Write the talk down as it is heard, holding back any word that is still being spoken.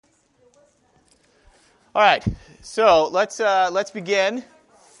All right, so let's begin.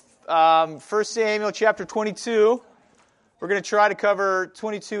 1 Samuel chapter 22. We're going to try to cover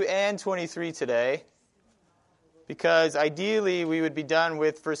 22 and 23 today, because ideally we would be done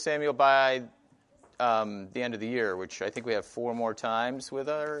with 1 Samuel by the end of the year, which I think we have 4 more times with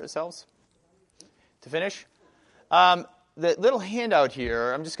ourselves to finish. The little handout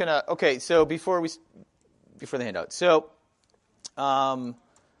here, I'm just going to, okay, so before the handout. So,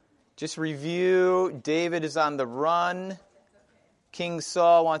 just review, David is on the run. King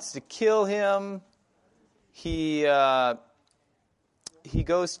Saul wants to kill him. He goes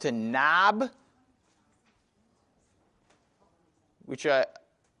to Nob, which is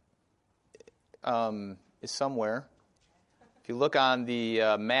somewhere. If you look on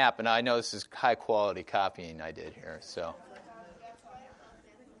the map, and I know this is high quality copying I did here, so.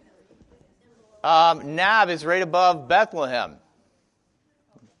 Nob is right above Bethlehem,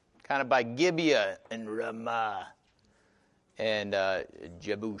 kind of by Gibeah and Ramah and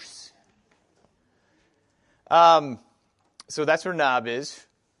Jebus. So that's where Nob is.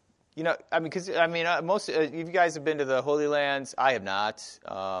 You know, most you guys have been to the Holy Lands. I have not,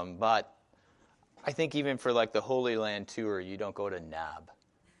 but I think even for like the Holy Land tour, you don't go to Nob.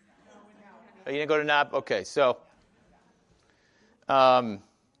 Oh, you didn't go to Nob? Okay, so. So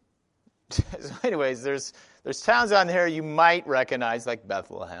anyways, there's towns on here you might recognize, like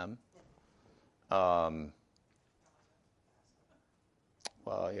Bethlehem. Well,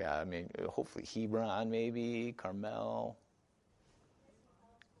 yeah, I mean, hopefully Hebron, maybe Carmel,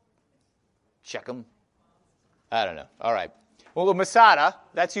 Shechem. I don't know. All right. Well, Masada,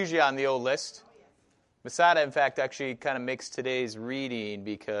 that's usually on the old list. Masada, in fact, actually kind of makes today's reading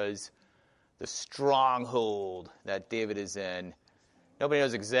because the stronghold that David is in. Nobody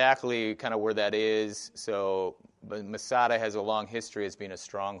knows exactly kind of where that is, but Masada has a long history as being a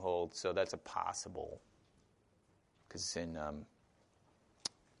stronghold, so that's a possible, because it's in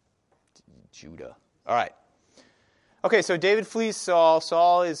Judah. All right. Okay, so David flees Saul.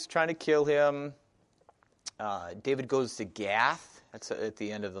 Saul is trying to kill him. David goes to Gath. That's at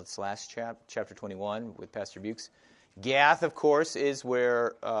the end of this last chapter 21 with Pastor Bukes. Gath, of course, is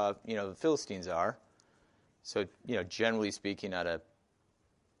where the Philistines are. So, generally speaking, not a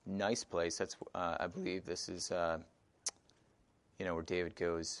nice place. That's I believe this is where David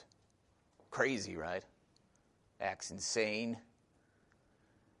goes crazy, right? Acts insane.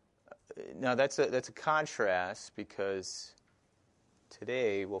 Now that's a contrast, because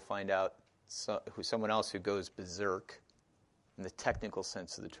today we'll find out someone else who goes berserk in the technical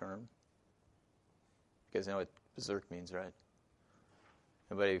sense of the term. You guys know what berserk means, right?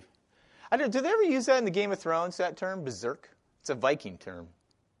 Anybody? Do they ever use that in the Game of Thrones, that term, berserk? It's a Viking term.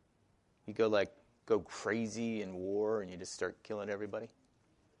 You go crazy in war and you just start killing everybody.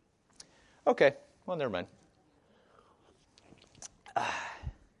 Okay, well, never mind.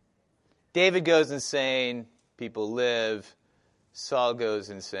 David goes insane, people live. Saul goes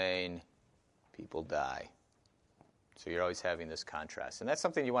insane, people die. So you're always having this contrast. And that's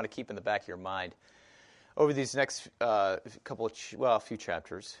something you want to keep in the back of your mind over these next few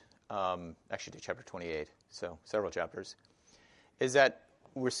chapters, actually to chapter 28, so several chapters, is that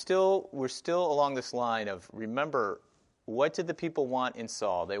we're still along this line of, remember, what did the people want in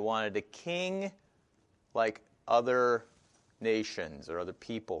Saul? They wanted a king like other nations or other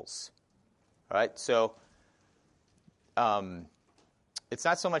peoples. All right, so it's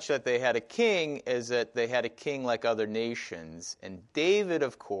not so much that they had a king as that they had a king like other nations. And David,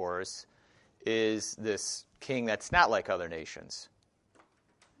 of course, is this king that's not like other nations.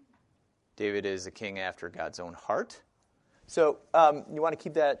 David is a king after God's own heart. So you want to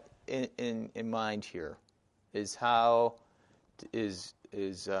keep that in mind here. Is how is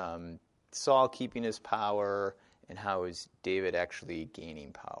Saul keeping his power, and how is David actually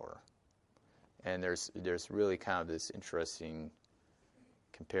gaining power? And there's really kind of this interesting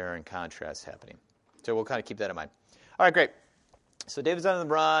compare and contrast happening. So we'll kind of keep that in mind. All right, great. So David's on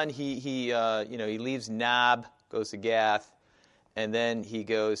the run. He leaves Nob, goes to Gath, and then he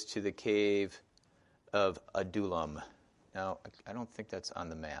goes to the cave of Adullam. Now, I don't think that's on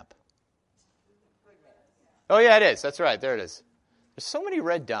the map. Oh, yeah, it is. That's right. There it is. There's so many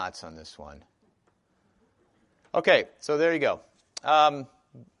red dots on this one. Okay, so there you go.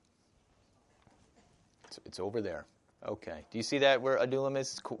 It's over there. Okay. Do you see that where Adullam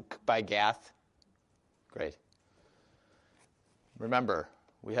is? By Gath? Great. Remember,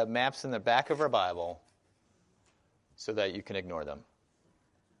 we have maps in the back of our Bible so that you can ignore them.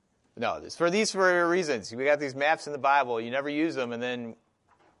 No, it's for reasons. We got these maps in the Bible. You never use them, and then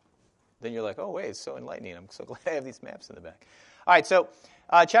you're like, oh, wait, it's so enlightening. I'm so glad I have these maps in the back. All right, so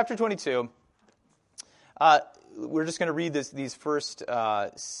chapter 22. We're just going to read these first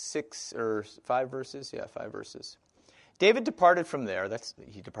 6 or 5 verses. Yeah, 5 verses. David departed from there,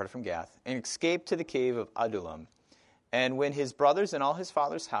 he departed from Gath, and escaped to the cave of Adullam. And when his brothers and all his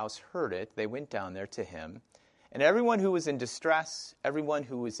father's house heard it, they went down there to him. And everyone who was in distress, everyone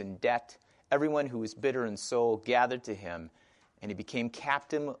who was in debt, everyone who was bitter in soul gathered to him, and he became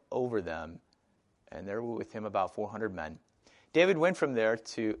captain over them. And there were with him about 400 men. David went from there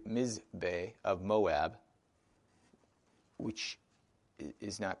to Mizpeh of Moab, which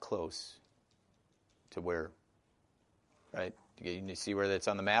is not close to where, right? You see where that's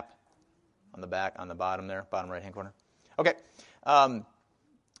on the map? On the back, on the bottom there, bottom right-hand corner? Okay. And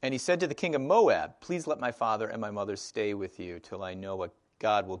he said to the king of Moab, please let my father and my mother stay with you till I know what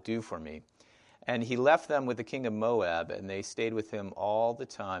God will do for me. And he left them with the king of Moab, and they stayed with him all the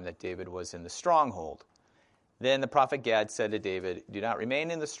time that David was in the stronghold. Then the prophet Gad said to David, do not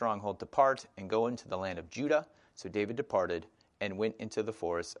remain in the stronghold, depart and go into the land of Judah. So David departed and went into the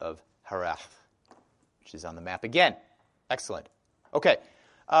forest of Harath, which is on the map again. Excellent. Okay.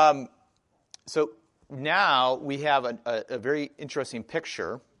 So now we have a very interesting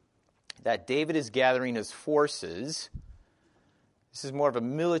picture that David is gathering his forces. This is more of a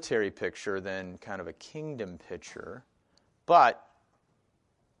military picture than kind of a kingdom picture. But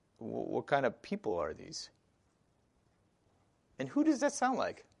what kind of people are these? And who does that sound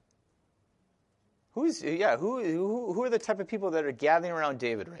like? Who are the type of people that are gathering around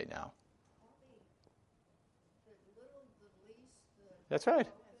David right now? That's right.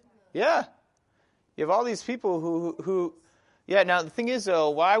 Yeah. You have all these people who now the thing is though,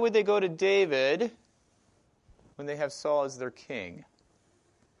 why would they go to David when they have Saul as their king?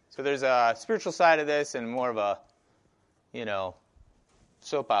 So there's a spiritual side of this and more of a,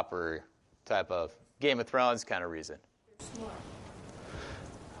 soap opera type of Game of Thrones kind of reason. They're smart.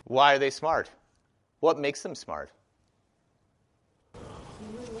 Why are they smart? What makes them smart?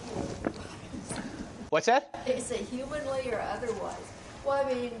 What's that? Is it humanly or otherwise? Well,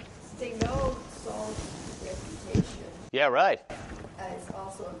 I mean, they know Saul's reputation. Yeah, right. Is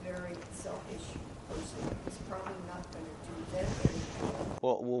also a very selfish person. He's probably not going to do that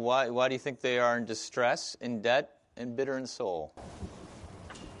anymore. Well, why do you think they are in distress, in debt, and bitter in soul?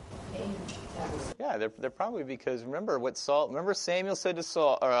 Yeah, they're probably because remember Samuel said to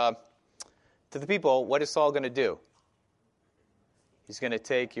Saul, to the people, what is Saul going to do? He's going to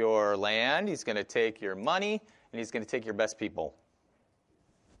take your land, he's going to take your money, and he's going to take your best people.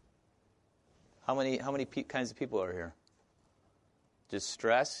 How many kinds of people are here?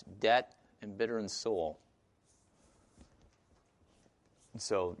 Distress, debt, and bitter in soul. And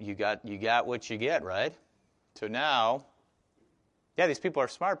so you got what you get, right? So now, these people are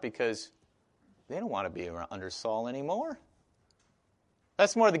smart because they don't want to be under Saul anymore.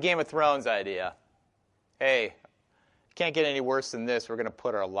 That's more the Game of Thrones idea. Hey, can't get any worse than this. We're going to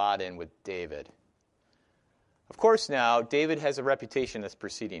put our lot in with David. Of course now, David has a reputation that's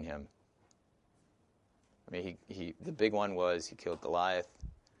preceding him. I mean, the big one was he killed Goliath,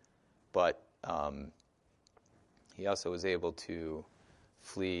 but he also was able to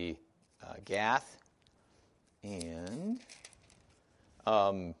flee Gath, and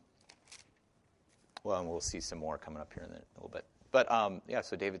we'll see some more coming up here in a little bit. But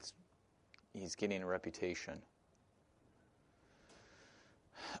so he's getting a reputation.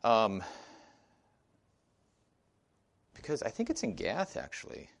 Because I think it's in Gath,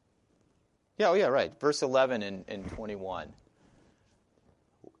 actually. Yeah, right. Verse 11 and 21.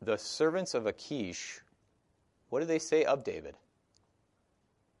 The servants of Achish, what do they say of David?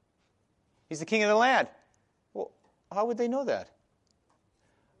 He's the king of the land. Well, how would they know that?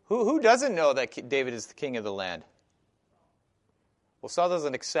 Who doesn't know that David is the king of the land? Well, Saul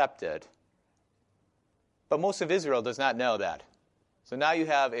doesn't accept it. But most of Israel does not know that. So now you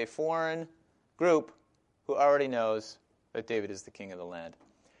have a foreign group who already knows that David is the king of the land.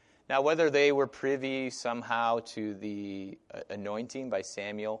 Now, whether they were privy somehow to the anointing by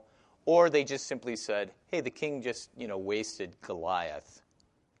Samuel, or they just simply said, hey, the king just, wasted Goliath.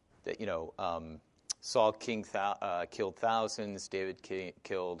 That, Saul killed thousands, David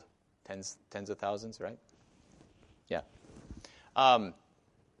killed tens of thousands, right? Yeah.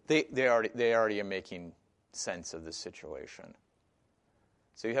 They already are making sense of the situation.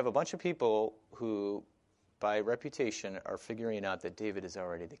 So you have a bunch of people who, by reputation, are figuring out that David is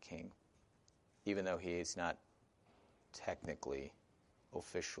already the king, even though he is not technically,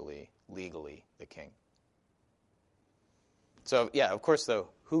 officially, legally the king. So, of course, though,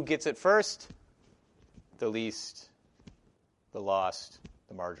 who gets it first? The least, the lost,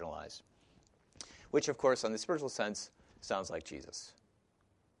 the marginalized. Which, of course, on the spiritual sense, sounds like Jesus.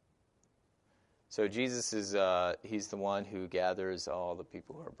 So Jesus is he's the one who gathers all the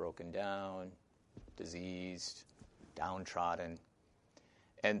people who are broken down, diseased, downtrodden.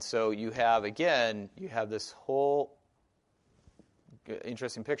 And so you have this whole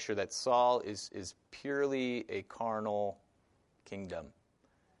interesting picture that Saul is purely a carnal kingdom.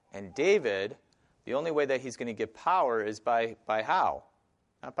 And David, the only way that he's going to get power is by how?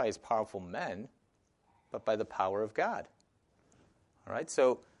 Not by his powerful men, but by the power of God. All right?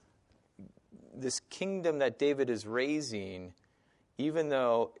 So this kingdom that David is raising, even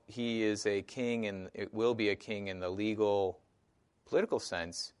though he is a king and it will be a king in the legal, political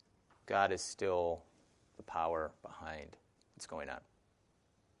sense, God is still the power behind what's going on.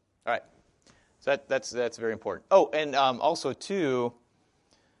 All right. So that's very important. Oh, and also, too,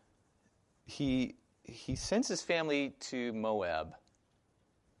 he sends his family to Moab.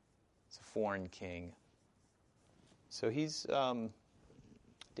 It's a foreign king. So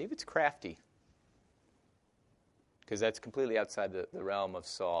David's crafty, because that's completely outside the realm of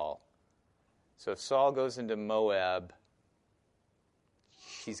Saul. So if Saul goes into Moab,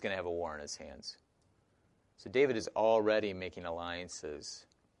 he's going to have a war on his hands. So David is already making alliances.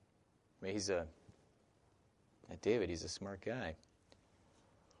 I mean, he's a smart guy.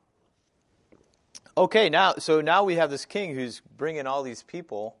 Okay, now we have this king who's bringing all these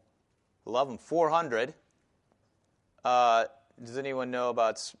people. Love him, 400. Does anyone know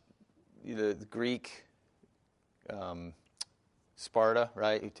about the Greek Sparta,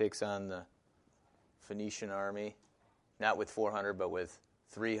 right? Who takes on the Phoenician army, not with 400, but with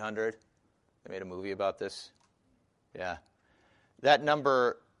 300. They made a movie about this. Yeah. That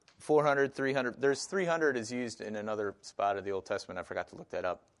number, 400, 300, there's 300 is used in another spot of the Old Testament. I forgot to look that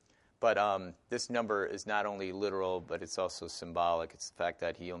up. But this number is not only literal, but it's also symbolic. It's the fact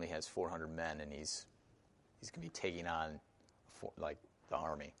that he only has 400 men, and he's going to be taking on the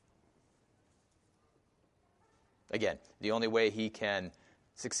army. Again, the only way he can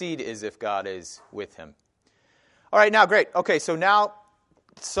succeed is if God is with him. All right, now great. Okay, so now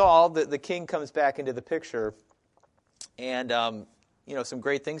Saul, the king, comes back into the picture, and some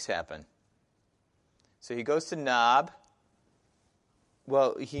great things happen. So he goes to Nob.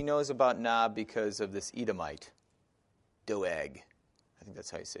 Well, he knows about Nob because of this Edomite, Doeg. I think that's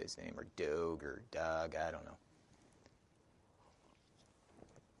how you say his name, or Dog, or Doug, I don't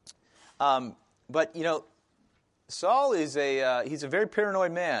know. But Saul is he's a very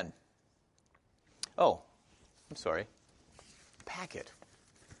paranoid man. Oh, I'm sorry. Packet.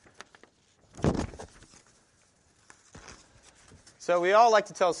 So we all like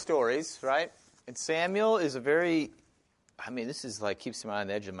to tell stories, right? And Samuel is this is keeps me on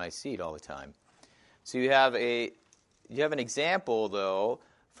the edge of my seat all the time. So you have an example, though,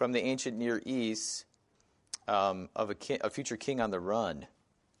 from the ancient Near East of a future king on the run,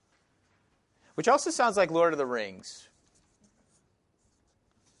 which also sounds like Lord of the Rings,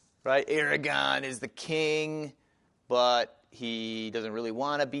 right? Aragorn is the king, but he doesn't really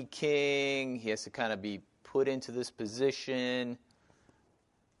want to be king. He has to kind of be put into this position,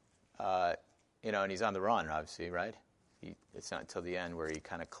 and he's on the run, obviously, right? It's not until the end where he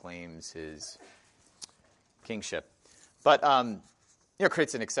kind of claims his kingship. But, it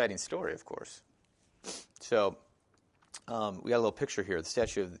creates an exciting story, of course. So, we got a little picture here, the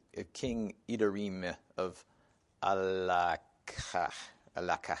statue of King Edorim of Alaka.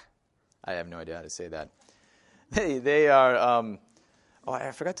 I have no idea how to say that. They are,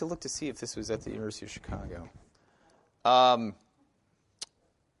 I forgot to look to see if this was at the University of Chicago.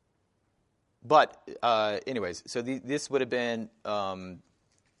 But anyways, so this would have been kind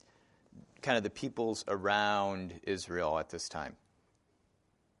of the peoples around Israel at this time.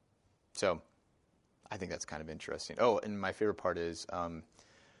 So I think that's kind of interesting. Oh, and my favorite part is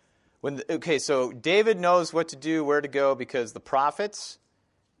so David knows what to do, where to go, because the prophets,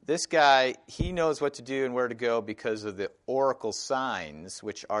 this guy, he knows what to do and where to go because of the oracle signs,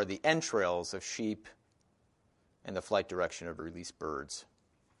 which are the entrails of sheep and the flight direction of released birds.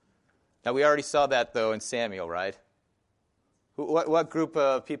 Now, we already saw that, though, in Samuel, right? What group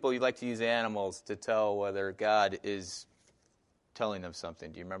of people you'd like to use animals to tell whether God is telling them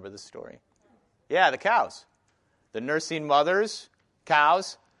something? Do you remember this story? Yeah, the cows. The nursing mothers,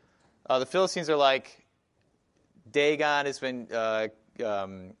 cows. The Philistines are like, Dagon has been,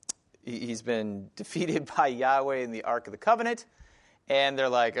 he's been defeated by Yahweh in the Ark of the Covenant. And they're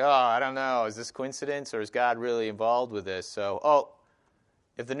like, I don't know, is this coincidence or is God really involved with this? So,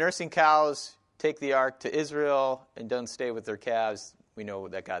 if the nursing cows take the ark to Israel and don't stay with their calves, we know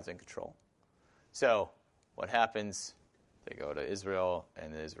that God's in control. So what happens? They go to Israel,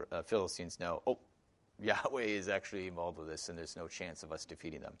 and the Philistines know, Yahweh is actually involved with this, and there's no chance of us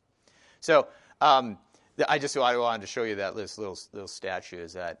defeating them. So I wanted to show you that little statue.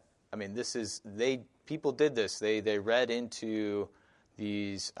 Is that, I mean, people did this. They read into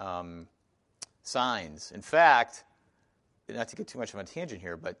these signs. In fact, not to get too much of a tangent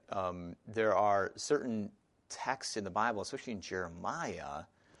here, but there are certain texts in the Bible, especially in Jeremiah,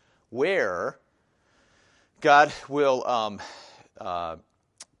 where God will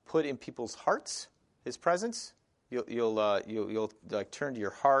put in people's hearts His presence. You'll like turn to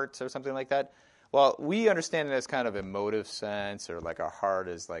your hearts or something like that. Well, we understand it as kind of emotive sense, or like our heart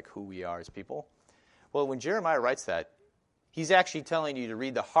is like who we are as people. Well, when Jeremiah writes that, he's actually telling you to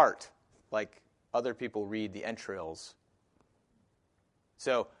read the heart like other people read the entrails.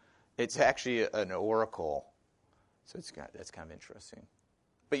 So it's actually an oracle. So that's kind of interesting.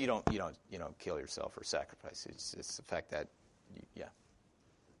 But you don't kill yourself or sacrifice. It's the fact that, yeah.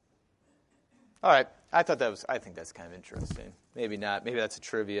 All right. I think that's kind of interesting. Maybe not. Maybe that's a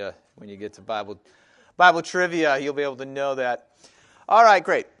trivia. When you get to Bible trivia, you'll be able to know that. All right,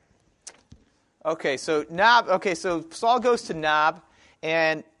 great. Okay, so Nob. Okay, so Saul goes to Nob,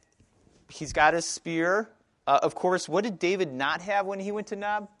 and he's got his spear. Of course, what did David not have when he went to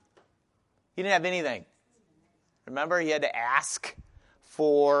Nob? He didn't have anything. Remember, he had to ask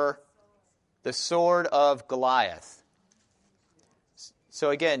for the sword of Goliath. So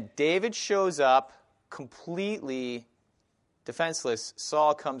again, David shows up completely defenseless.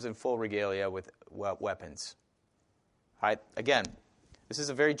 Saul comes in full regalia with weapons. All right, again, this is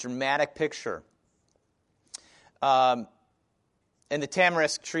a very dramatic picture. And the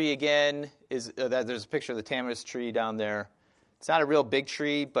tamarisk tree, again, there's a picture of the tamarisk tree down there. It's not a real big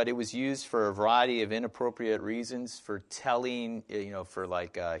tree, but it was used for a variety of inappropriate reasons, for telling, for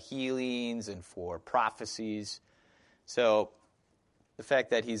like healings and for prophecies. So the fact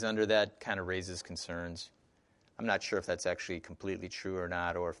that he's under that kind of raises concerns. I'm not sure if that's actually completely true or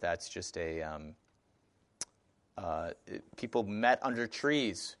not, or if that's just people met under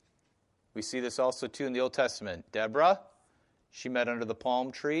trees. We see this also, too, in the Old Testament. Deborah, she met under the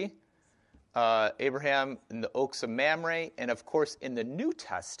palm tree. Abraham in the oaks of Mamre. And, of course, in the New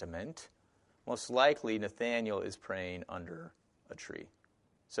Testament, most likely Nathaniel is praying under a tree.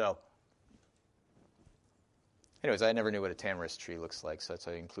 So, anyways, I never knew what a tamarisk tree looks like, so that's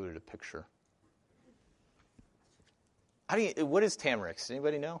why I included a picture. What is tamarisk? Does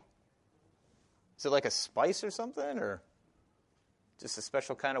anybody know? Is it like a spice or something, or just a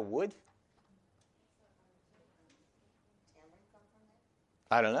special kind of wood?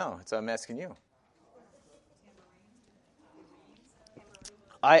 I don't know. So I'm asking you.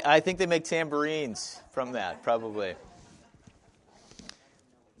 I think they make tambourines from that, probably.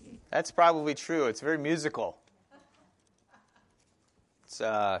 That's probably true. It's very musical. It's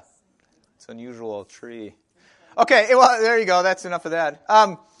an unusual tree. Okay, well, there you go. That's enough of that.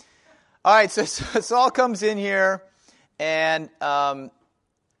 All right, so Saul comes in here, and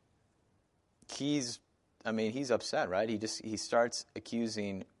he's upset, right? He starts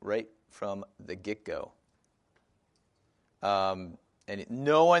accusing right from the get-go. And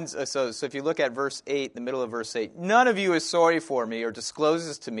no one's so if you look at verse 8, the middle of verse 8, none of you is sorry for me or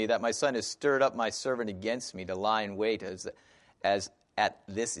discloses to me that my son has stirred up my servant against me to lie in wait as at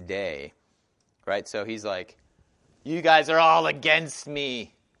this day. Right? So he's like, you guys are all against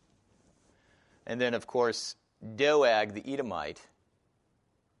me. And then, of course, Doeg, the Edomite,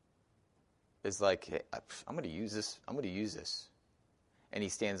 is like, hey, I'm going to use this. I'm going to use this. And he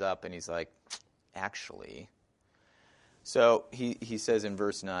stands up and he's like, actually. So he says in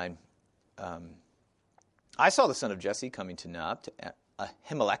verse 9, I saw the son of Jesse coming to Nob, to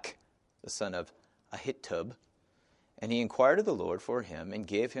Ahimelech, the son of Ahitub, and he inquired of the Lord for him and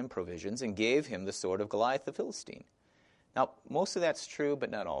gave him provisions and gave him the sword of Goliath the Philistine. Now, most of that's true, but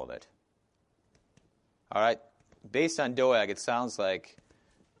not all of it. All right? Based on Doeg, it sounds like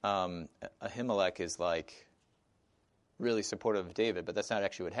Ahimelech is like really supportive of David, but that's not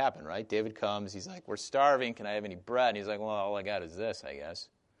actually what happened, right? David comes, he's like, we're starving, can I have any bread? And he's like, well, all I got is this, I guess.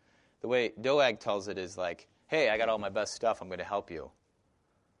 The way Doeg tells it is like, hey, I got all my best stuff, I'm going to help you.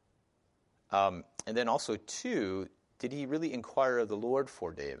 And then also, too, did he really inquire of the Lord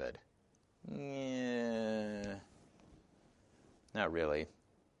for David? Yeah, not really.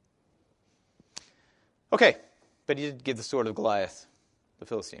 Okay, but he did give the sword of Goliath, the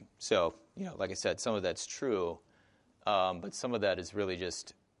Philistine. So, like I said, some of that's true. But some of that is really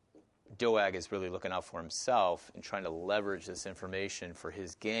just Doeg is really looking out for himself and trying to leverage this information for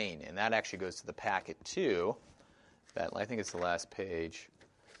his gain. And that actually goes to the packet, too. I think it's the last page.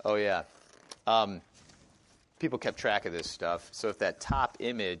 Oh, yeah. People kept track of this stuff. So if that top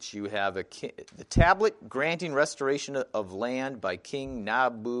image, you have the tablet granting restoration of land by King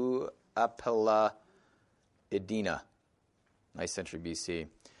Apella Edina, 9th century BC.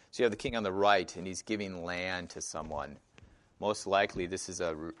 So you have the king on the right, and he's giving land to someone. Most likely, this is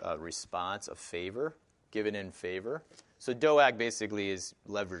a response of favor, given in favor. So Doeg basically is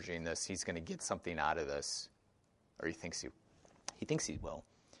leveraging this. He's going to get something out of this, or he thinks he will.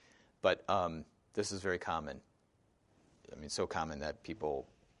 But this is very common. I mean, so common that people,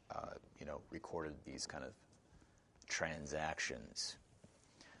 recorded these kind of transactions.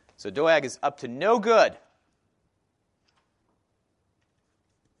 So Doeg is up to no good.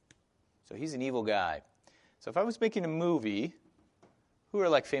 So he's an evil guy. So if I was making a movie, who are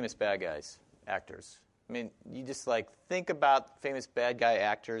like famous bad guys, actors? I mean, you just think about famous bad guy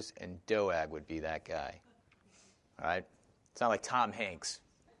actors, and Doeg would be that guy. All right? It's not like Tom Hanks.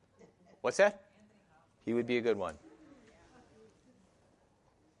 What's that? He would be a good one.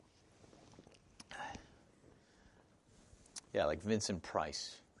 Yeah, like Vincent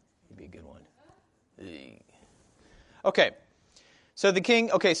Price. He'd be a good one. Okay. So the king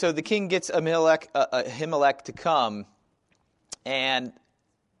gets Ahimelech to come, and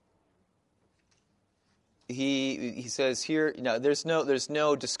he says here, there's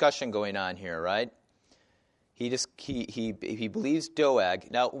no discussion going on here, right? He believes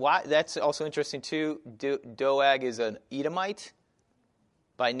Doeg. Now, why? That's also interesting too. Doeg is an Edomite.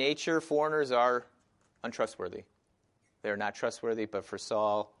 By nature, foreigners are untrustworthy. They're not trustworthy, but for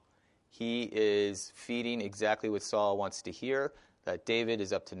Saul, he is feeding exactly what Saul wants to hear, that David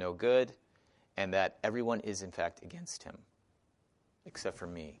is up to no good, and that everyone is, in fact, against him, except for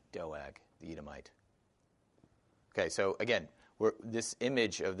me, Doeg, the Edomite. Okay, so again, this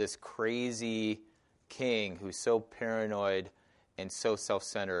image of this crazy king who's so paranoid and so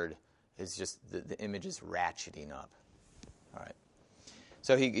self-centered is just, the image is ratcheting up. All right.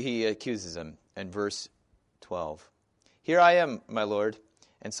 So he accuses him in verse 12. Here I am, my lord.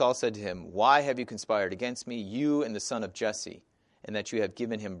 And Saul said to him, why have you conspired against me, you and the son of Jesse, and that you have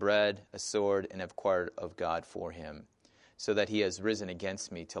given him bread, a sword, and have inquired of God for him, so that he has risen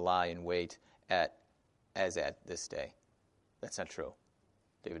against me to lie in wait as at this day? That's not true.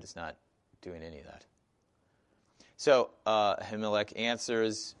 David is not doing any of that. So Ahimelech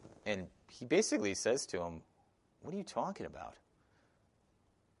answers, and he basically says to him, what are you talking about?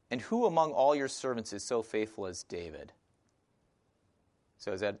 And who among all your servants is so faithful as David?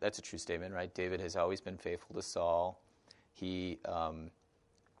 So that's a true statement, right? David has always been faithful to Saul. He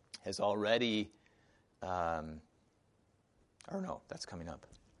has already, that's coming up.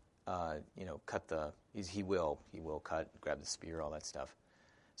 He will grab the spear, all that stuff.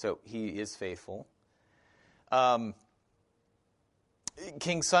 So he is faithful.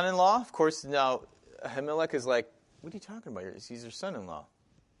 King's son-in-law, of course, now Ahimelech is like, what are you talking about? He's your son-in-law.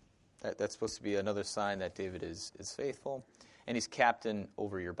 That's supposed to be another sign that David is faithful. And he's captain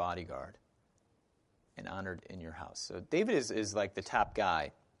over your bodyguard and honored in your house. So David is like the top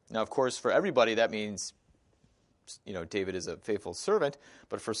guy. Now, of course, for everybody, that means, David is a faithful servant.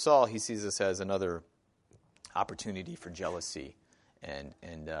 But for Saul, he sees this as another opportunity for jealousy and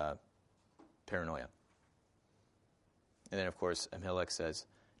paranoia. And then, of course, Ahimelech says,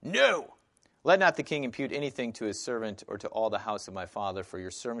 no! Let not the king impute anything to his servant or to all the house of my father, for your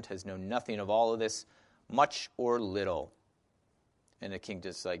servant has known nothing of all of this, much or little. And the king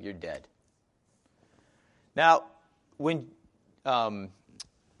just like, you're dead. Now, when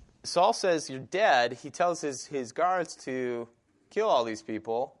Saul says you're dead, he tells his guards to kill all these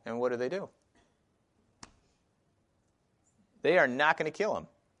people, and what do? They are not going to kill him,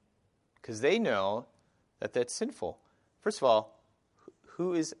 because they know that that's sinful. First of all,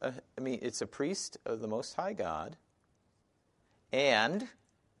 it's a priest of the Most High God, and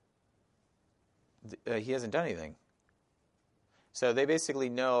he hasn't done anything. So they basically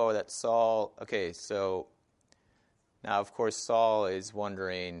know that Saul, so now, of course, Saul is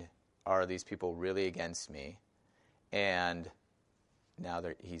wondering, are these people really against me? And now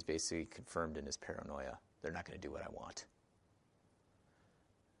he's basically confirmed in his paranoia. They're not going to do what I want.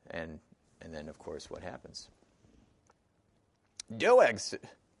 And then, of course, what happens? Doeg,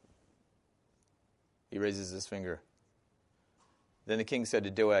 he raises his finger. Then the king said to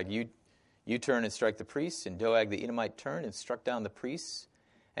Doeg, You turn and strike the priests, and Doeg the Edomite turned and struck down the priests.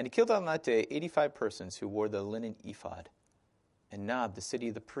 And he killed on that day 85 persons who wore the linen ephod. And Nob, the city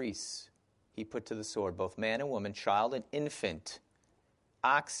of the priests, he put to the sword, both man and woman, child and infant,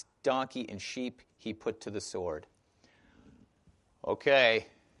 ox, donkey, and sheep he put to the sword. Okay.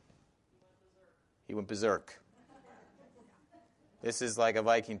 He went berserk. This is like a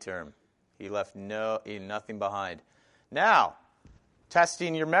Viking term. He left nothing behind. Now,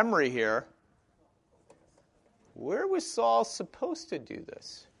 testing your memory here, where was Saul supposed to do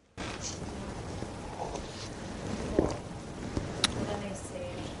this? Then they say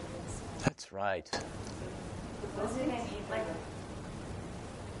That's right. wasn't it like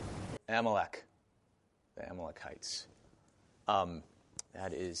Amalek. The Amalekites.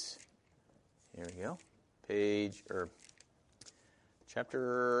 That is, here we go.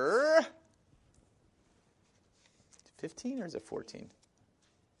 Chapter 15 or is it 14?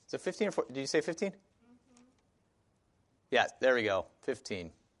 Is it 15 or 14? Did you say 15? Mm-hmm. Yeah, there we go.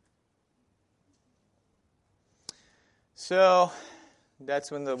 15. So that's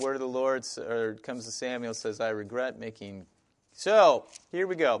when the word of the Lord comes to Samuel, says, I regret making. So here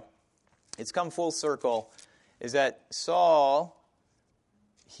we go. It's come full circle. Is that Saul,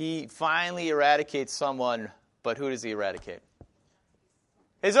 he finally eradicates someone, but who does he eradicate?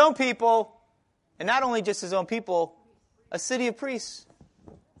 His own people. And not only just his own people, a city of priests.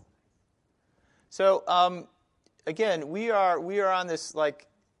 So, again, we are on this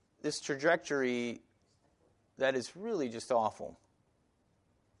trajectory that is really just awful.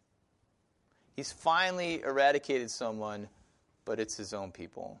 He's finally eradicated someone, but it's his own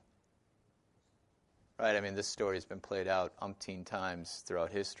people. Right? I mean, this story has been played out umpteen times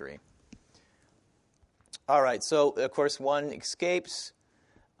throughout history. All right, so, of course, one escapes,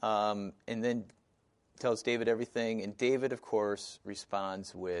 and then tells David everything, and David, of course,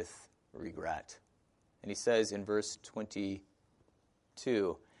 responds with regret. And he says in verse 22,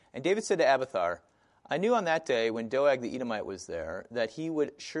 and David said to Abiathar, I knew on that day when Doeg the Edomite was there that he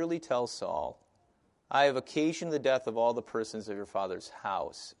would surely tell Saul, I have occasioned the death of all the persons of your father's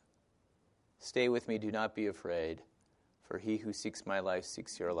house. Stay with me, do not be afraid, for he who seeks my life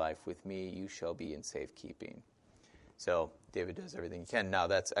seeks your life. With me you shall be in safekeeping. So David does everything he can. Now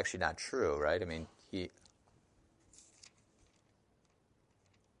that's actually not true, right? I mean,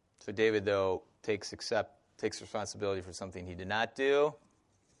 So David, though, takes responsibility for something he did not do.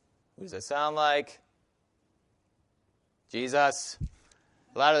 Who does that sound like? Jesus.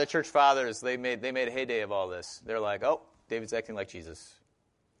 A lot of the church fathers, they made a heyday of all this. They're like, oh, David's acting like Jesus.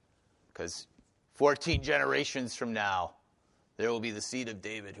 Because 14 generations from now, there will be the seed of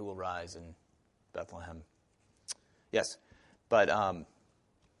David who will rise in Bethlehem. Yes, but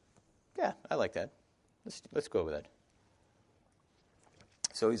yeah, I like that. Let's go with that.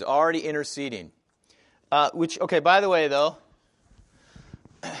 So he's already interceding. Okay, by the way, though,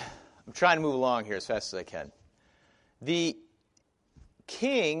 I'm trying to move along here as fast as I can. The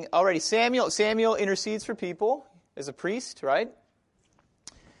king, already, Samuel intercedes for people as a priest, right?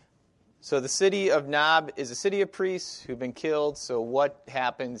 So the city of Nob is a city of priests who've been killed. So what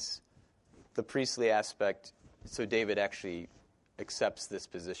happens? The priestly aspect. So David actually accepts this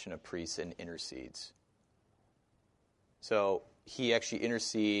position of priest and intercedes. So he actually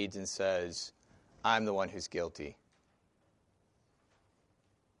intercedes and says, I'm the one who's guilty.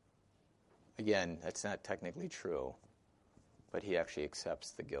 Again, that's not technically true, but he actually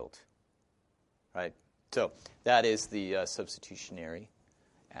accepts the guilt. Right? So that is the substitutionary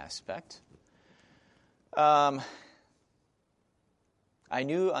aspect. I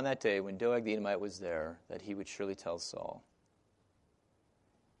knew on that day when Doeg the Edomite was there that he would surely tell Saul,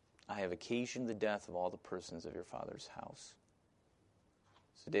 I have occasioned the death of all the persons of your father's house.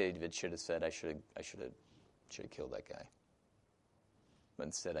 So David should have said, I should have killed that guy. But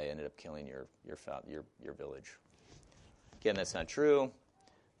instead I ended up killing your village. Again, that's not true,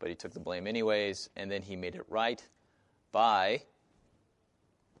 but he took the blame anyways, and then he made it right by,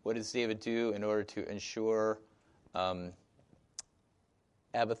 what does David do in order to ensure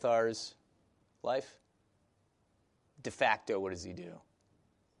Abiathar's life? De facto, what does he do?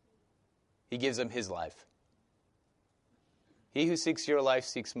 He gives him his life. He who seeks your life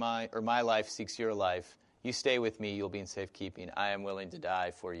seeks mine, or my life seeks your life. You stay with me, you'll be in safekeeping. I am willing to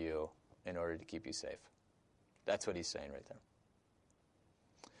die for you in order to keep you safe. That's what he's saying right there.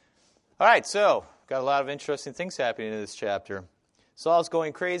 All right, so got a lot of interesting things happening in this chapter. Saul's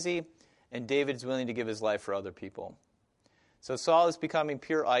going crazy, and David's willing to give his life for other people. So Saul is becoming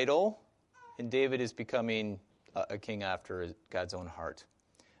pure idol, and David is becoming a king after God's own heart.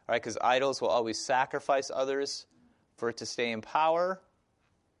 All right, because idols will always sacrifice others for it to stay in power,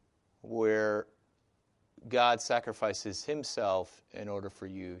 where God sacrifices himself in order for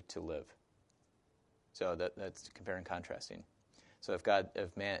you to live. So that's comparing and contrasting. So if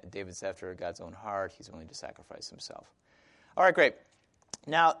David's after God's own heart, he's willing to sacrifice himself. All right, great.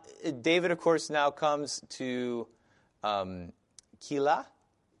 Now, David, of course, now comes to Keilah.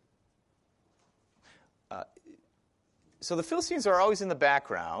 So the Philistines are always in the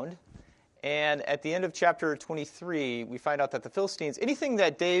background. And at the end of chapter 23, we find out that the Philistines, anything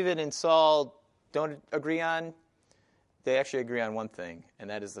that David and Saul don't agree on, they actually agree on one thing, and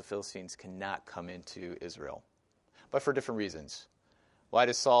that is the Philistines cannot come into Israel, but for different reasons. Why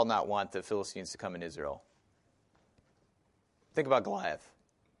does Saul not want the Philistines to come in Israel? Think about Goliath.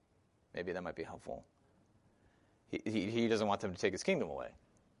 Maybe that might be helpful. He doesn't want them to take his kingdom away.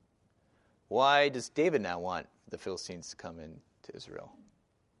 Why does David not want the Philistines to come into Israel?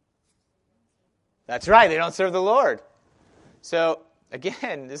 That's right, they don't serve the Lord. So,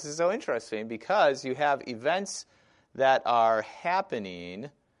 again, this is so interesting because you have events that are happening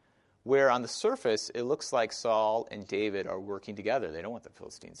where on the surface it looks like Saul and David are working together. They don't want the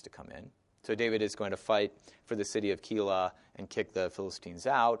Philistines to come in. So David is going to fight for the city of Keilah and kick the Philistines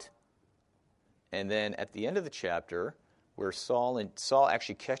out. And then at the end of the chapter, where Saul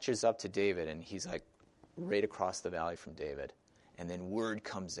actually catches up to David, and he's like right across the valley from David. And then word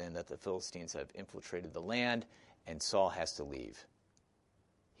comes in that the Philistines have infiltrated the land, and Saul has to leave.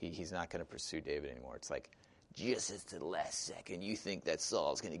 He's not going to pursue David anymore. It's like, just as to the last second, you think that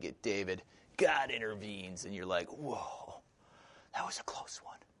Saul's going to get David. God intervenes, and you're like, whoa, that was a close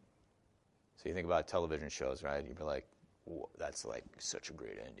one. So you think about television shows, right? You'd be like, whoa, that's like such a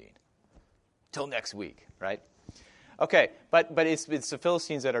great ending. Till next week, right? Okay, but it's the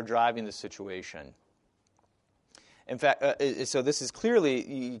Philistines that are driving the situation. In fact, so this is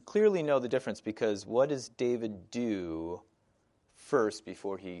you clearly know the difference, because what does David do first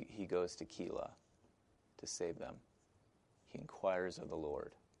before he goes to Keilah to save them? He inquires of the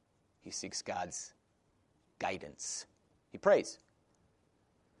Lord. He seeks God's guidance. He prays.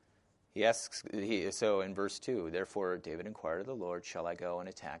 He asks. So in verse 2, therefore David inquired of the Lord, shall I go and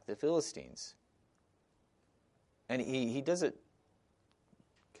attack the Philistines? And he does it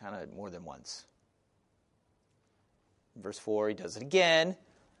kind of more than once. In verse 4, he does it again.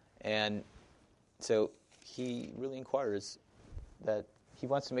 And so he really inquires that he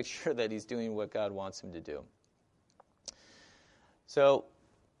wants to make sure that he's doing what God wants him to do. So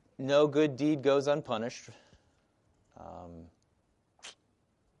no good deed goes unpunished.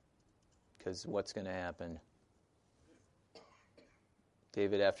 Because what's going to happen?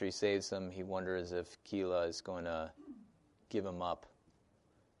 David, after he saves them, he wonders if Keilah is going to give him up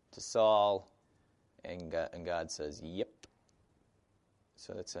to Saul, and God says, yep.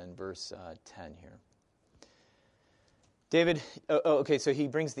 So that's in verse 10 here. David, okay, so he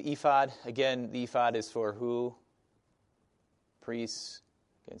brings the ephod. Again, the ephod is for who? Priests.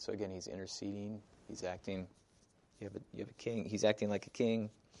 Again, so again, he's interceding. He's acting, you have a king. He's acting like a king,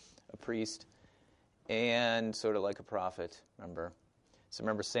 a priest, and sort of like a prophet, remember? So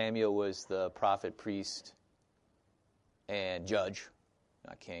remember, Samuel was the prophet, priest, and judge,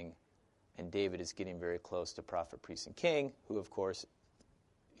 not king. And David is getting very close to prophet, priest, and king, who, of course,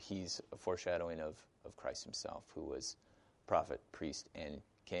 he's a foreshadowing of Christ himself, who was prophet, priest, and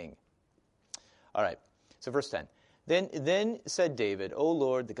king. All right, so verse 10. Then said David, O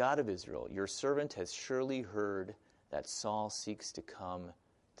Lord, the God of Israel, your servant has surely heard that Saul seeks to come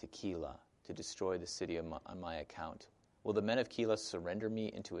to Keilah to destroy the city on my account. Will the men of Keilah surrender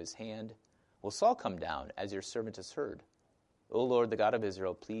me into his hand? Will Saul come down, as your servant has heard? O Lord, the God of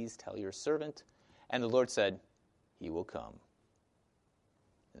Israel, please tell your servant. And the Lord said, he will come.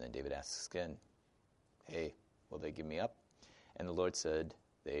 And then David asks again, hey, will they give me up? And the Lord said,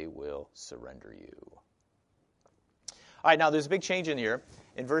 they will surrender you. All right, now there's a big change in here.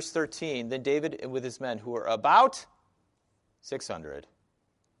 In verse 13, then David with his men, who were about 600.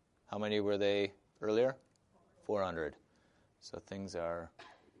 How many were they earlier? 400. So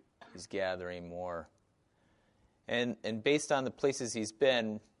he's gathering more. And based on the places he's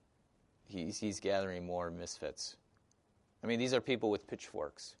been, he's gathering more misfits. I mean, these are people with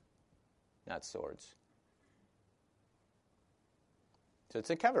pitchforks, not swords. So it's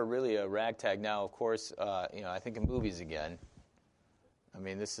kind of really a ragtag. Now, of course, I think in movies again. I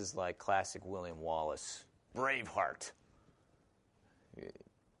mean, this is like classic William Wallace, Braveheart. You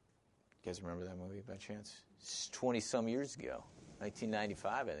guys remember that movie by chance? It's 20-some years ago.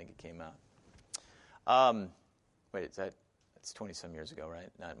 1995, I think it came out. Wait, that's 20-some years ago, right?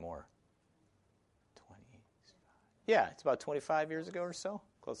 Not more. 20. Yeah, it's about 25 years ago or so.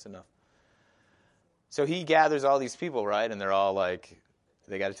 Close enough. So he gathers all these people, right? And they're all like,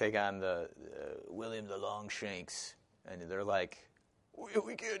 they got to take on the William the Longshanks. And they're like,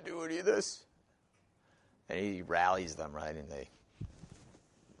 we can't do any of this. And he rallies them, right? And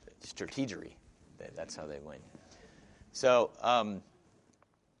strategery. That's how they win. So,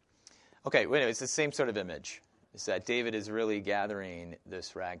 okay, wait, it's the same sort of image. It's that David is really gathering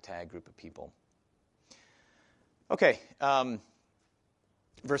this ragtag group of people. Okay,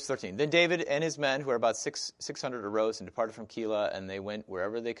 verse 13. Then David and his men, who are about 600, arose and departed from Keilah, and they went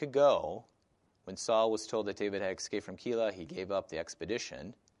wherever they could go. When Saul was told that David had escaped from Keilah, he gave up the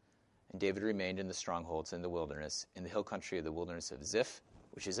expedition, and David remained in the strongholds in the wilderness, in the hill country of the wilderness of Ziph,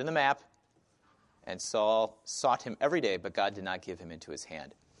 which is in the map. And Saul sought him every day, but God did not give him into his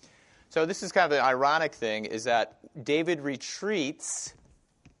hand. So this is kind of an ironic thing, is that David retreats,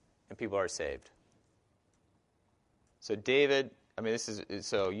 and people are saved. So David,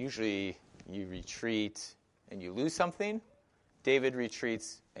 so usually you retreat and you lose something. David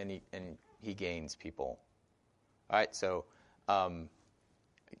retreats and he gains people. All right, so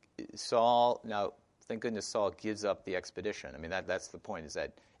Saul, now thank goodness Saul gives up the expedition. That's the point, is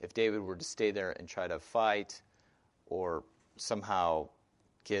that if David were to stay there and try to fight or somehow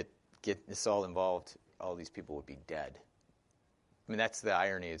get Saul involved, all these people would be dead. That's the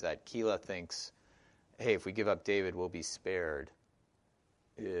irony, is that Keilah thinks, hey, if we give up David, we'll be spared.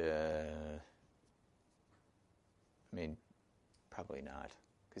 Probably not,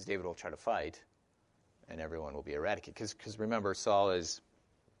 because David will try to fight, and everyone will be eradicated. Because remember, Saul he's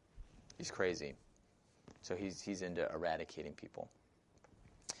crazy, so he's into eradicating people.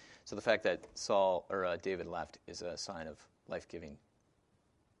 So the fact that David left is a sign of life-giving.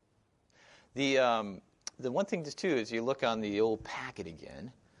 The one thing too is you look on the old packet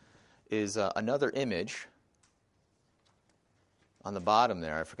again, is another image on the bottom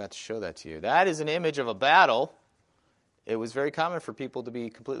there. I forgot to show that to you. That is an image of a battle. It was very common for people to be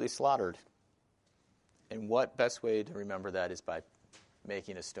completely slaughtered. And what best way to remember that is by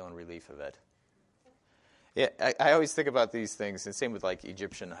making a stone relief of it. Yeah, I always think about these things, and same with like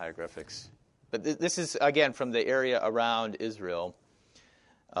Egyptian hieroglyphics. But this is, again, from the area around Israel.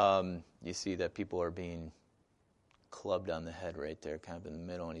 You see that people are being clubbed on the head right there, kind of in the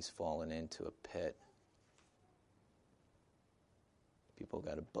middle, and he's fallen into a pit. People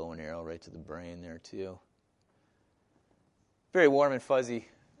got a bow and arrow right to the brain there, too. Very warm and fuzzy.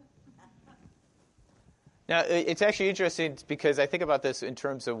 Now, it's actually interesting because I think about this in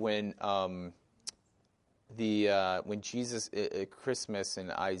terms of when Jesus at Christmas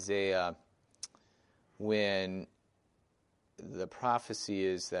in Isaiah, when the prophecy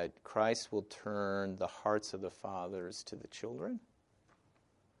is that Christ will turn the hearts of the fathers to the children,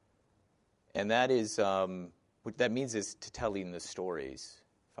 and that is what that means is to telling the stories.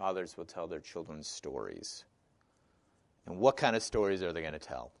 Fathers will tell their children stories, and what kind of stories are they going to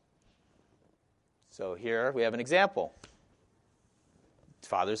tell? So here we have an example.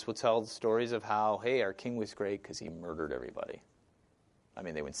 Fathers will tell stories of how, hey, our king was great because he murdered everybody.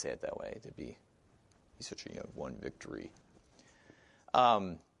 They wouldn't say it that way. It'd be such a one victory.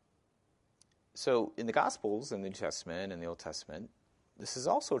 So in the Gospels, in the New Testament and the Old Testament, this is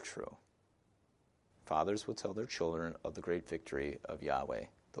also true. Fathers will tell their children of the great victory of Yahweh,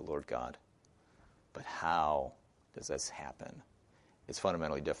 the Lord God. But how does this happen? It's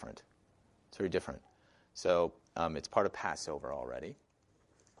fundamentally different. It's very different. So it's part of Passover already.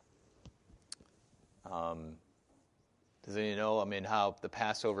 Does anyone know, how the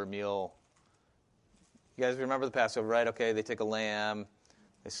Passover meal, you guys remember the Passover, right? Okay, they take a lamb,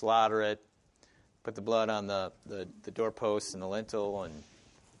 they slaughter it, put the blood on the doorpost and the lintel,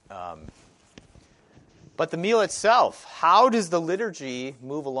 and but the meal itself, how does the liturgy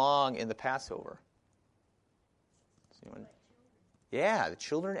move along in the Passover? Yeah, the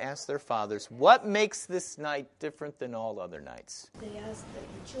children ask their fathers, what makes this night different than all other nights? They ask that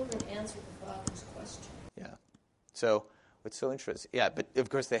the children answer the father's question. Yeah. So what's so interesting? Yeah, but of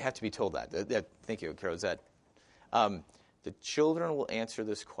course they have to be told that. Thank you, Carol. The children will answer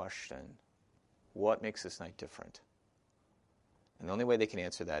this question, what makes this night different? And the only way they can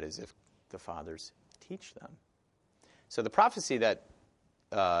answer that is if the fathers teach them. So the prophecy that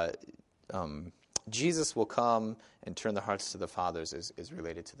Jesus will come and turn the hearts to the fathers is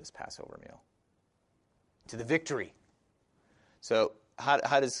related to this Passover meal, to the victory. So how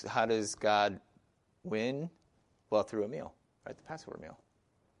does God win? Well, through a meal, right? The Passover meal.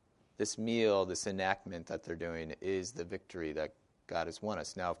 This meal, this enactment that they're doing is the victory that God has won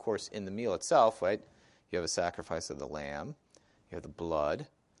us. Now, of course, in the meal itself, right, you have a sacrifice of the lamb, you have the blood,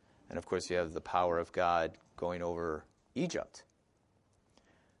 and of course you have the power of God going over Egypt.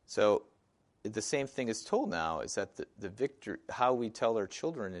 So the same thing is told now, is that the victory, how we tell our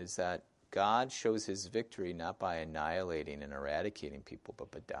children is that God shows his victory not by annihilating and eradicating people,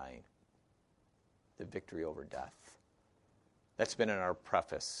 but by dying. The victory over death. That's been in our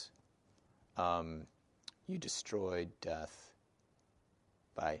preface. You destroyed death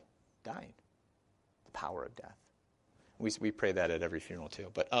by dying. The power of death. We pray that at every funeral too.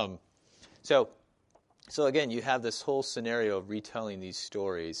 But so again, you have this whole scenario of retelling these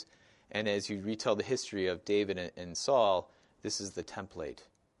stories. And as you retell the history of David and Saul, this is the template.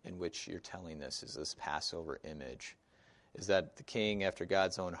 in which you're telling this, is this Passover image, is that the king after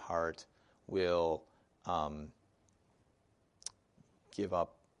God's own heart will give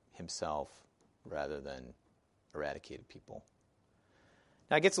up himself rather than eradicated people.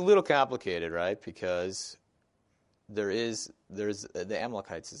 Now it gets a little complicated, right? Because there's the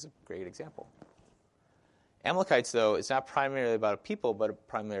Amalekites is a great example. Amalekites, though, it's not primarily about a people, but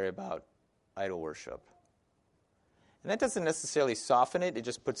primarily about idol worship. And that doesn't necessarily soften it, it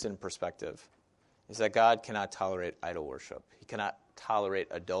just puts it in perspective. Is that God cannot tolerate idol worship. He cannot tolerate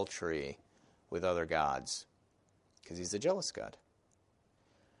adultery with other gods because he's a jealous God.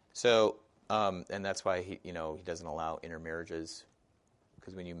 So, and that's why he doesn't allow intermarriages,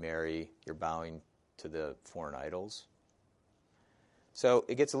 because when you marry, you're bowing to the foreign idols. So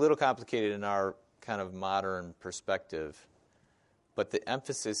it gets a little complicated in our kind of modern perspective, but the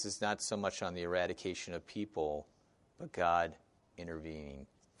emphasis is not so much on the eradication of people, but God intervening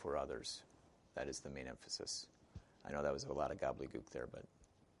for others. That is the main emphasis. I know that was a lot of gobbledygook there, but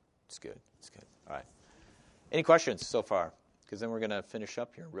it's good. It's good. All right. Any questions so far? Because then we're going to finish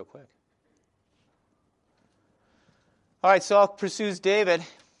up here real quick. All right, Saul pursues David,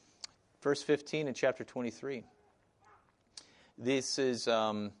 verse 15 in chapter 23. This is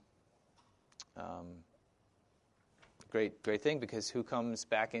great thing, because who comes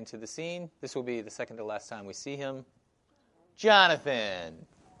back into the scene? This will be the second to last time we see him. Jonathan.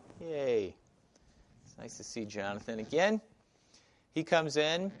 Yay. It's nice to see Jonathan again. He comes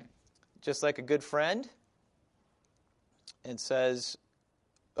in just like a good friend and says,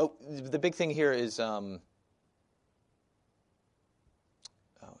 the big thing here is,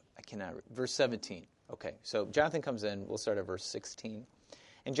 verse 17. Okay, so Jonathan comes in. We'll start at verse 16.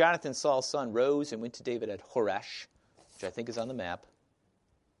 And Jonathan, Saul's son, rose and went to David at Horesh, which I think is on the map.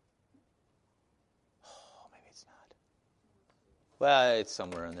 Oh, maybe it's not. Well, it's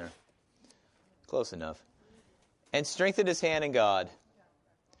somewhere in there. Close enough. And strengthened his hand in God.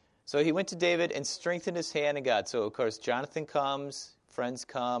 So he went to David and strengthened his hand in God. So, of course, Jonathan comes, friends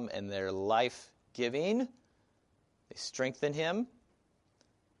come, and they're life-giving. They strengthen him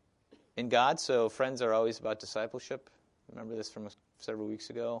in God. So friends are always about discipleship. Remember this from several weeks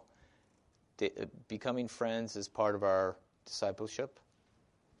ago? Becoming friends is part of our discipleship.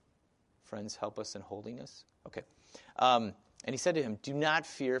 Friends help us in holiness. Okay. And he said to him, "Do not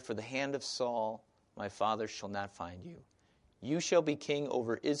fear, for the hand of Saul, my father, shall not find you. You shall be king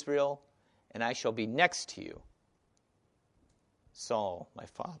over Israel, and I shall be next to you." Saul, my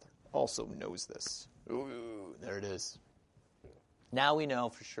father, also knows this. Ooh, there it is. Now we know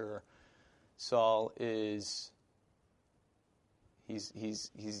for sure Saul is,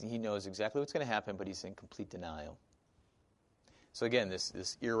 he knows exactly what's going to happen, but he's in complete denial. So again,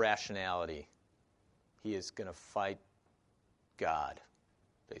 this irrationality, he is going to fight God,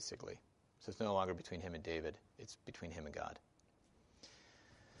 basically. So it's no longer between him and David, it's between him and God.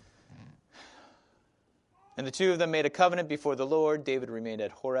 And the two of them made a covenant before the Lord. David remained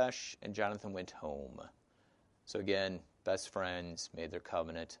at Horesh, and Jonathan went home. So again, best friends made their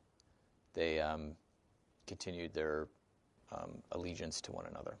covenant. They continued their allegiance to one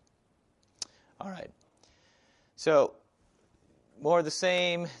another. All right. So more of the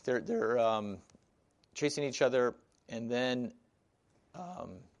same. They're chasing each other, and then, I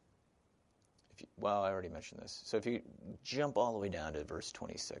already mentioned this. So if you jump all the way down to verse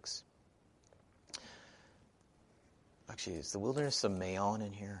 26. Actually, is the wilderness of Maon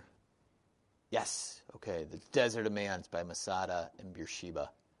in here? Yes. Okay, the desert of Maon is by Masada and Beersheba.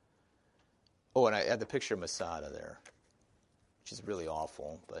 Oh, and I had the picture of Masada there, which is really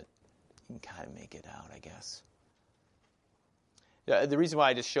awful, but you can kind of make it out, I guess. Yeah, the reason why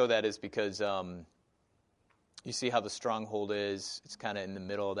I just show that is because you see how the stronghold is. It's kind of in the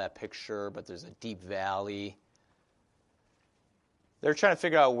middle of that picture, but there's a deep valley. They're trying to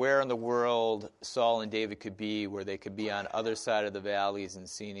figure out where in the world Saul and David could be, where they could be on other side of the valleys and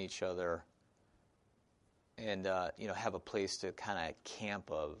seeing each other, and have a place to kind of camp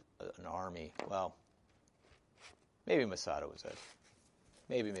an army. Well, maybe Masada was it.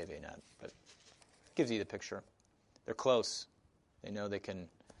 Maybe not. But it gives you the picture. They're close. They know they can.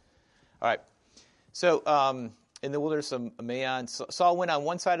 All right. So in the wilderness of Maon, Saul went on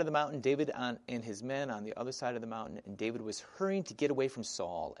one side of the mountain, David and his men on the other side of the mountain, and David was hurrying to get away from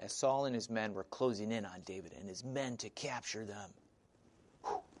Saul as Saul and his men were closing in on David and his men to capture them.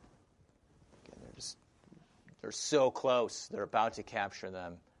 Again, they're so close. They're about to capture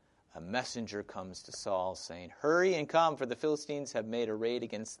them. A messenger comes to Saul saying, "Hurry and come, for the Philistines have made a raid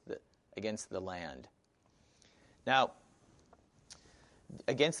against the land." Now,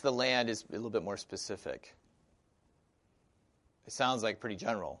 against the land is a little bit more specific. it sounds like pretty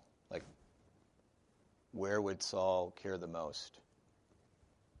general. Like, where would Saul care the most?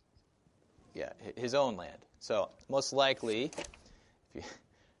 Yeah, his own land. So most likely, if you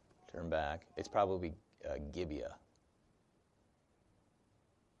turn back, it's probably Gibeah.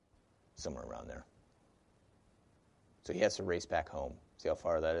 Somewhere around there. So he has to race back home. See how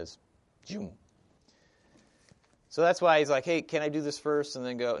far that is? Zoom. So that's why he's like, hey, can I do this first and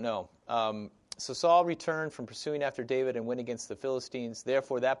then go? No. So Saul returned from pursuing after David and went against the Philistines.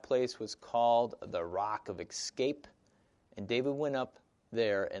 Therefore, that place was called the Rock of Escape. And David went up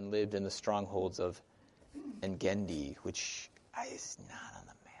there and lived in the strongholds of En-Gedi, which is not on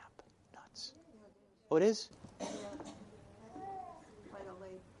the map. Nuts. Oh, it is?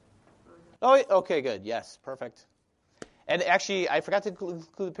 Oh, okay, good. Yes, perfect. And actually, I forgot to include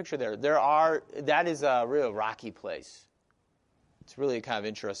the picture there. That is a real rocky place. It's really kind of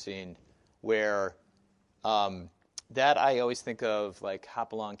interesting where that I always think of like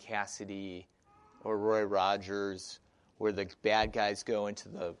Hopalong Cassidy or Roy Rogers, where the bad guys go into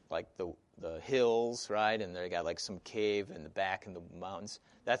the hills, right? And they got like some cave in the back in the mountains.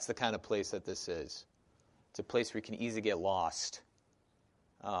 That's the kind of place that this is. It's a place where you can easily get lost.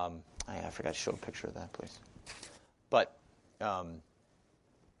 I forgot to show a picture of that place. But, yeah,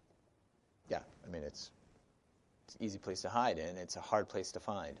 I mean, it's an easy place to hide in. It's a hard place to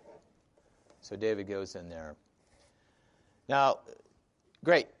find. So David goes in there. Now,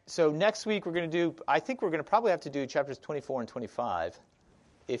 great. So next week I think we're going to probably have to do chapters 24 and 25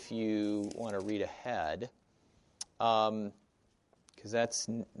 if you want to read ahead. Because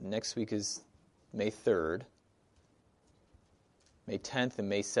next week is May 3rd. May 10th and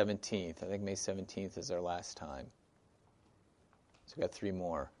May 17th. I think May 17th is our last time. So we've got 3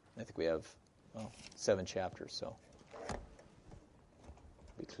 more. I think we have 7 chapters, so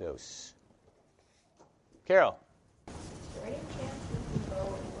be close. Carol. Is there any chance we can go a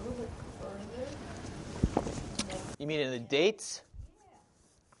little bit further? You mean in the dates?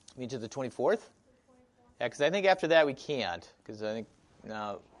 You mean to the 24th? Yeah, because I think after that we can't. Because I think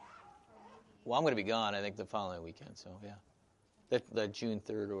now, well, I'm going to be gone, I think, the following weekend. So, yeah. The June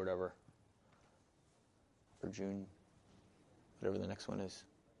 3rd or whatever. Or June, whatever the next one is.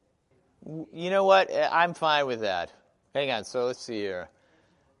 You know what? I'm fine with that. Hang on. So let's see here.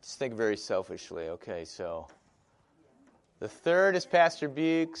 Just think very selfishly. Okay, so the 3rd is Pastor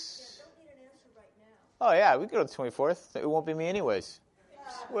Bukes. Oh, yeah, we can go to the 24th. It won't be me anyways.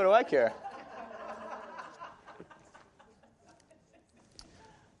 What do I care?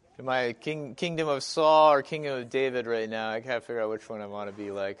 Am I Kingdom of Saul or Kingdom of David right now? I can't figure out which one I want to be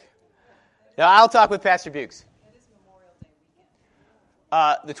like. Now, I'll talk with Pastor Bukes. That is Memorial Day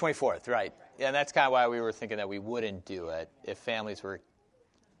weekend. The 24th, right. Yeah, and that's kind of why we were thinking that we wouldn't do it if families were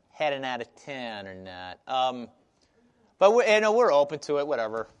heading out of town or not. But we're open to it,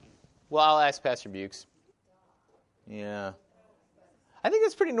 whatever. Well, I'll ask Pastor Bukes. Yeah. I think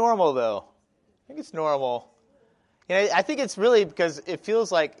it's pretty normal, though. I think it's normal. You know, I think it's really because it feels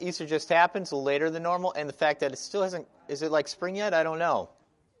like Easter just happened a little later than normal, and the fact that it still hasn't. Is it like spring yet? I don't know.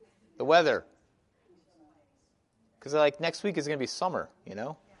 The weather. Because like next week is going to be summer, you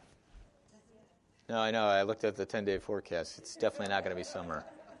know? No, I know. I looked at the 10-day forecast. It's definitely not going to be summer.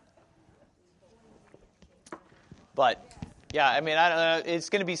 But yeah, I mean, I don't know. It's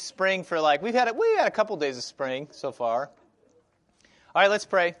going to be spring for like we had a couple days of spring so far. All right, let's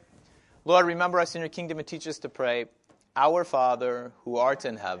pray. Lord, remember us in your kingdom and teach us to pray. Our Father, who art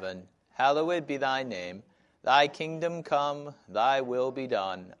in heaven, hallowed be thy name. Thy kingdom come, thy will be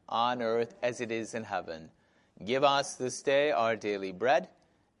done, on earth as it is in heaven. Give us this day our daily bread,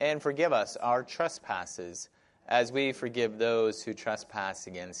 and forgive us our trespasses, as we forgive those who trespass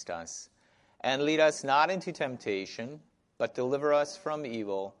against us. And lead us not into temptation, but deliver us from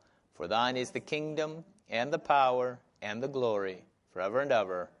evil. For thine is the kingdom, and the power, and the glory, forever and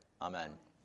ever. Amen.